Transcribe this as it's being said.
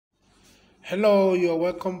Hello, you're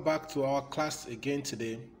welcome back to our class again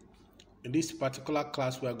today. In this particular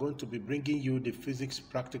class, we are going to be bringing you the physics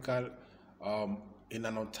practical in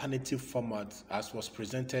an alternative format as was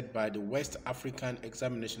presented by the West African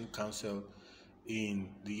Examination Council in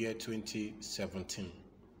the year 2017.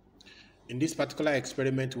 In this particular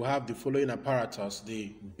experiment, we have the following apparatus: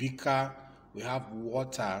 the beaker, we have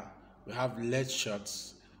water, we have lead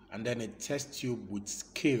shots, and then a test tube with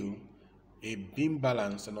scale, a beam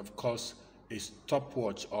balance, and of course a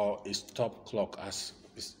stopwatch or a stop clock as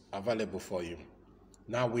is available for you.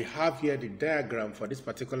 Now we have here the diagram for this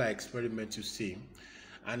particular experiment you see,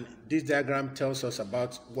 and this diagram tells us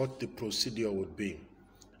about what the procedure would be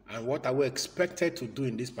and what are we expected to do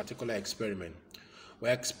in this particular experiment.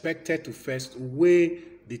 We're expected to first weigh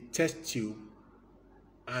the test tube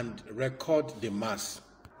and record the mass.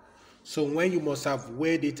 So when you must have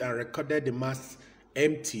weighed it and recorded the mass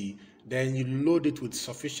empty, then you load it with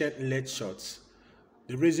sufficient lead shots.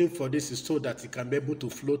 The reason for this is so that it can be able to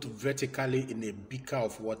float vertically in a beaker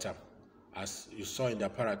of water, as you saw in the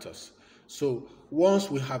apparatus. So once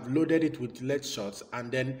we have loaded it with lead shots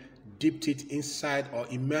and then dipped it inside or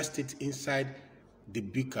immersed it inside the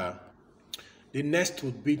beaker, the next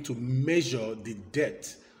would be to measure the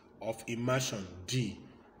depth of immersion D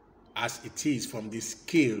as it is from the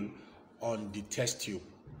scale on the test tube.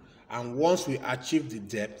 And once we achieve the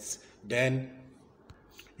depth, then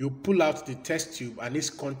you pull out the test tube and its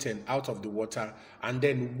content out of the water and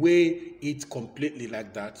then weigh it completely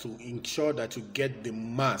like that to ensure that you get the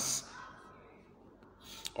mass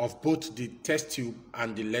of both the test tube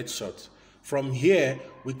and the lead shot. From here,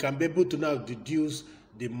 we can be able to now deduce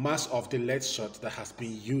the mass of the lead shot that has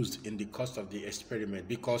been used in the course of the experiment,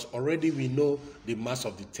 because already we know the mass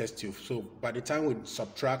of the test tube. So by the time we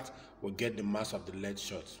subtract, we'll get the mass of the lead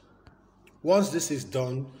shot. Once this is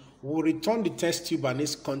done, we'll return the test tube and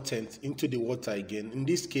its content into the water again. In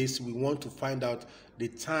this case, we want to find out the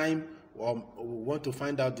time,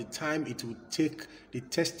 it will take the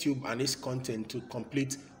test tube and its content to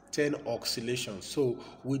complete 10 oscillations. So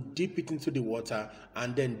we dip it into the water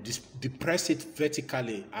and then depress it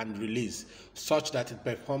vertically and release such that it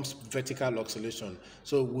performs vertical oscillation.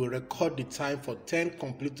 So we'll record the time for 10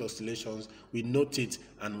 complete oscillations, we note it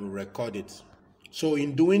and we record it. So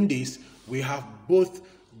in doing this, we have both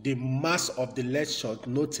the mass of the lead shot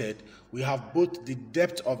noted, we have both the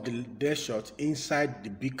depth of the lead shot inside the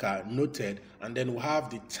beaker noted, and then we have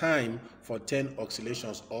the time for 10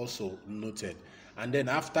 oscillations also noted. And then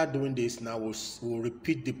after doing this, now we'll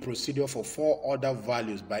repeat the procedure for 4 other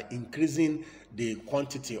values by increasing the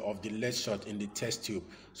quantity of the lead shot in the test tube.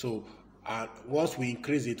 So once we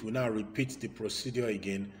increase it, we now repeat the procedure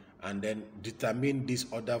again and then determine these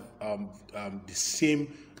other the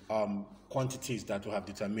same quantities that we have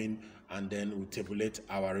determined, and then we tabulate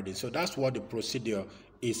our reading. So that's what the procedure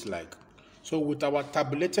is like. So with our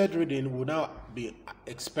tabulated reading, we'll now be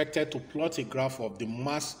expected to plot a graph of the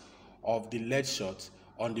mass of the lead shot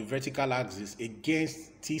on the vertical axis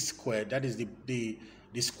against t squared, that is the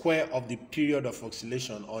square of the period of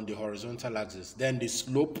oscillation on the horizontal axis, then the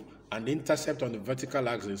slope and the intercept on the vertical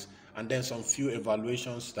axis, and then some few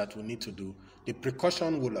evaluations that we need to do. The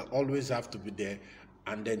precaution will always have to be there,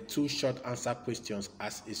 and then 2 short answer questions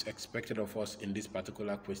as is expected of us in this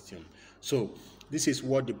particular question. So this is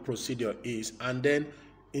what the procedure is. And then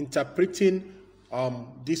interpreting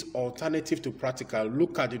this alternative to practical,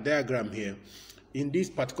 look at the diagram here. In this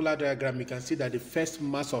particular diagram, you can see that the first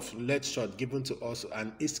mass of lead shot given to us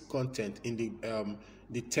and its content in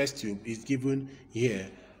the test tube is given here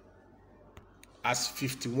as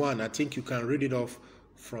 51. I think you can read it off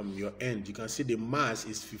from your end. You can see the mass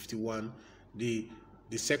is 51. The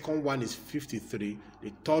second one is 53,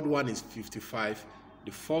 the third one is 55,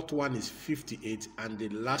 the fourth one is 58, and the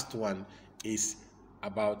last one is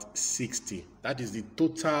about 60. That is the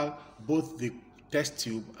total, both the test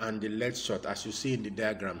tube and the lead shot, as you see in the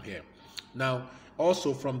diagram here. Now,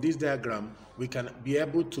 also from this diagram, we can be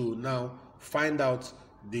able to now find out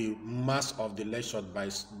the mass of the lead shot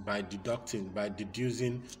by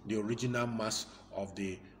deducing the original mass of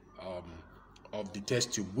the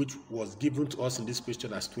test tube, which was given to us in this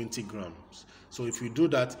question as 20 grams. So if you do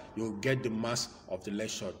that, you'll get the mass of the lead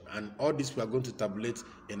shot, and all this we are going to tabulate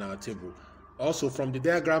in our table. Also from the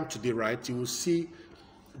diagram to the right, you will see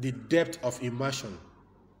the depth of immersion,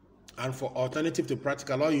 and for alternative to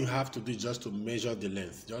practical, all you have to do is just to measure the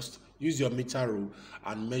length. Just use your meter rule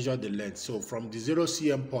and measure the length. So from the 0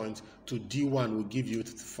 cm point to D1 will give you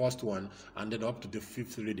the first one, and then up to the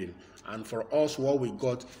 5th reading. And for us, what we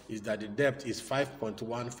got is that the depth is 5.1,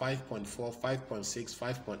 5.4, 5.6,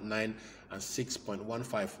 5.9, and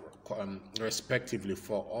 6.15. respectively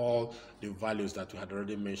for all the values that we had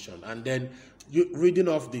already mentioned. And then reading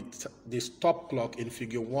off the stop clock in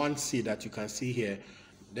figure 1C that you can see here,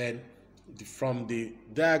 then from the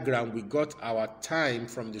diagram we got our time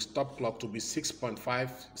from the stop clock to be 6.5,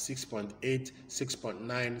 6.8, 6.9,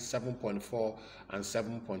 7.4 and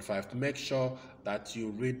 7.5. Make sure that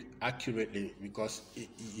you read accurately, because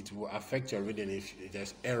it will affect your reading if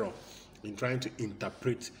there's error in trying to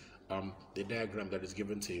interpret the diagram that is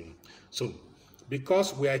given to you. So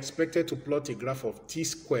because we are expected to plot a graph of t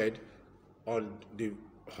squared on the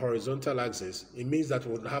horizontal axis, it means that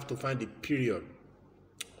we'll have to find the period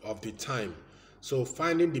of the time. So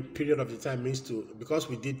finding the period of the time means because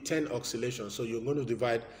we did 10 oscillations, so you're going to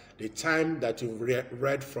divide the time that you've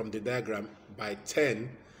read from the diagram by 10,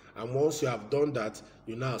 and once you have done that,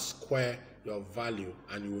 you now square your value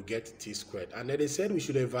and you will get t squared. And then they said we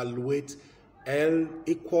should evaluate L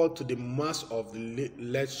equal to the mass of the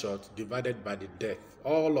lead shot divided by the depth.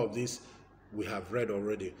 All of this we have read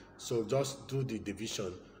already, so just do the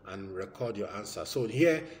division and record your answer. So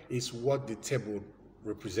here is what the table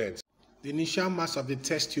represents. The initial mass of the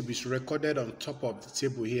test tube is recorded on top of the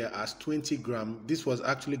table here as 20 grams. This was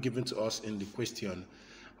actually given to us in the question.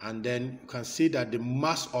 And then you can see that the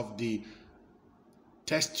mass of the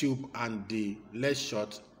test tube and the lead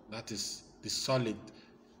shot, that is the solid,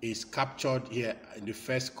 is captured here in the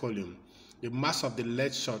first column. The mass of the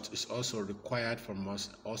lead shot is also required from us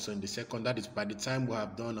also in the second. That is, by the time we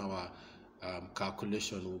have done our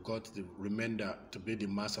calculation, we got the remainder to be the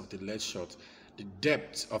mass of the lead shot. The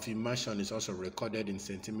depth of immersion is also recorded in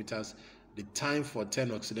centimeters. The time for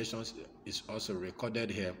 10 oscillations is also recorded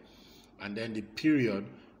here. And then the period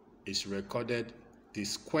is recorded. The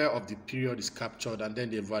square of the period is captured, and then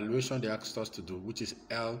the evaluation they asked us to do, which is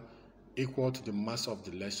L equal to the mass of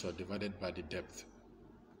the lead shot divided by the depth.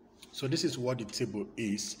 So this is what the table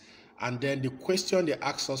is. And then the question they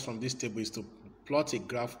asked us from this table is to plot a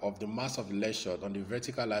graph of the mass of the lead shot on the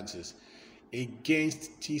vertical axis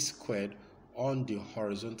against t squared on the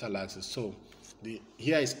horizontal axis. So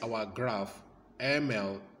here is our graph.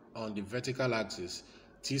 ML on the vertical axis,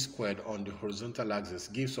 t squared on the horizontal axis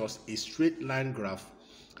gives us a straight line graph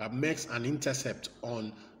that makes an intercept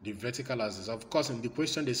on the vertical axis. Of course, in the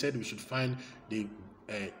question they said we should find the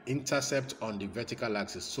intercept on the vertical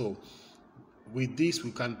axis. So with this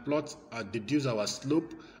we can plot, deduce our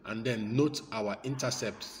slope, and then note our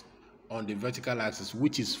intercepts on the vertical axis,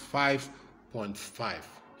 which is 5.5.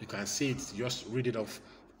 You can see it, just read it off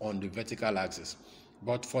on the vertical axis.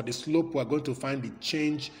 But for the slope, we're going to find the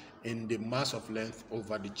change in the mass of length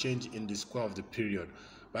over the change in the square of the period.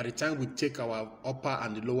 By the time we take our upper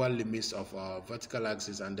and the lower limits of our vertical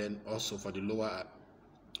axis, and then also for the lower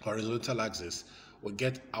horizontal axis, we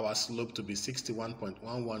get our slope to be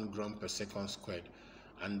 61.11 grams per second squared.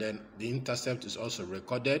 And then the intercept is also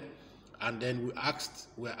recorded. And then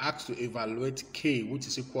we're asked to evaluate K, which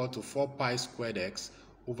is equal to 4 pi squared x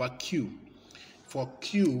over Q. For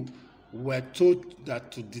Q, we're told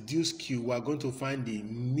that to deduce Q, we're going to find the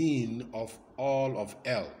mean of all of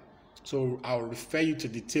L. So I'll refer you to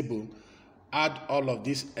the table, add all of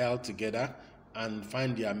this L together and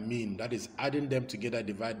find their mean. That is, adding them together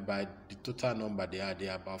divided by the total number they are. They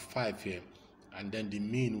are about 5 here. And then the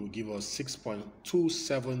mean will give us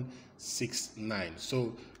 6.2769.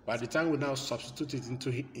 So by the time we now substitute it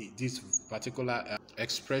into this particular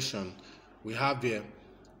expression, we have here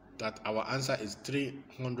that our answer is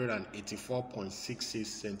 384.66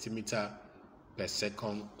 centimeter per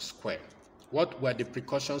second square. What were the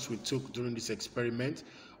precautions we took during this experiment?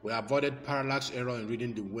 We avoided parallax error in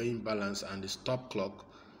reading the weighing balance and the stop clock.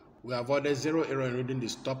 We avoided zero error in reading the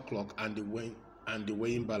stop clock and the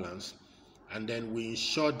weighing balance. And then we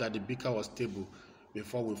ensured that the beaker was stable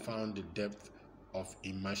before we found the depth of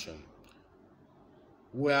immersion.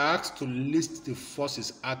 We are asked to list the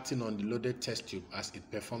forces acting on the loaded test tube as it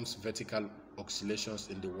performs vertical oscillations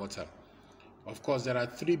in the water. Of course, there are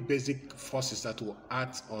 3 basic forces that will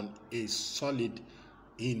act on a solid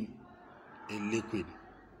in a liquid.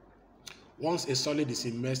 Once a solid is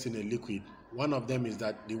immersed in a liquid, one of them is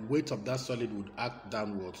that the weight of that solid would act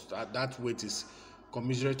downwards. That weight is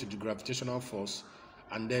commensurate to the gravitational force,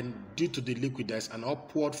 and then due to the liquid, there's an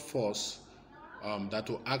upward force that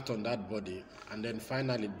will act on that body. And then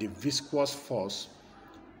finally, the viscous force,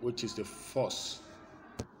 which is the force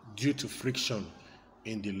due to friction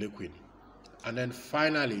in the liquid. And then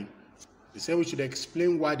finally, they say we should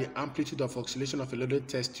explain why the amplitude of oscillation of a loaded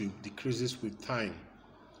test tube decreases with time.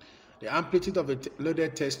 The amplitude of a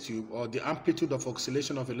loaded test tube, or the amplitude of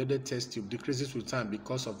oscillation of a loaded test tube, decreases with time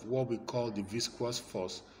because of what we call the viscous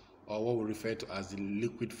force, or what we refer to as the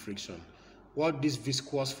liquid friction. What this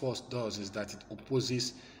viscous force does is that it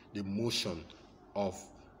opposes the motion of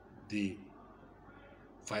the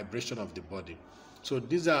vibration of the body. So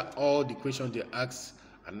these are all the questions they ask,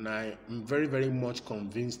 and I am very, very much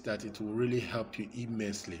convinced that it will really help you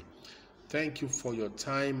immensely. Thank you for your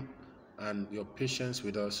time and your patience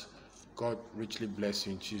with us. God richly bless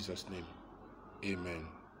you in Jesus' name.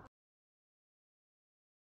 Amen.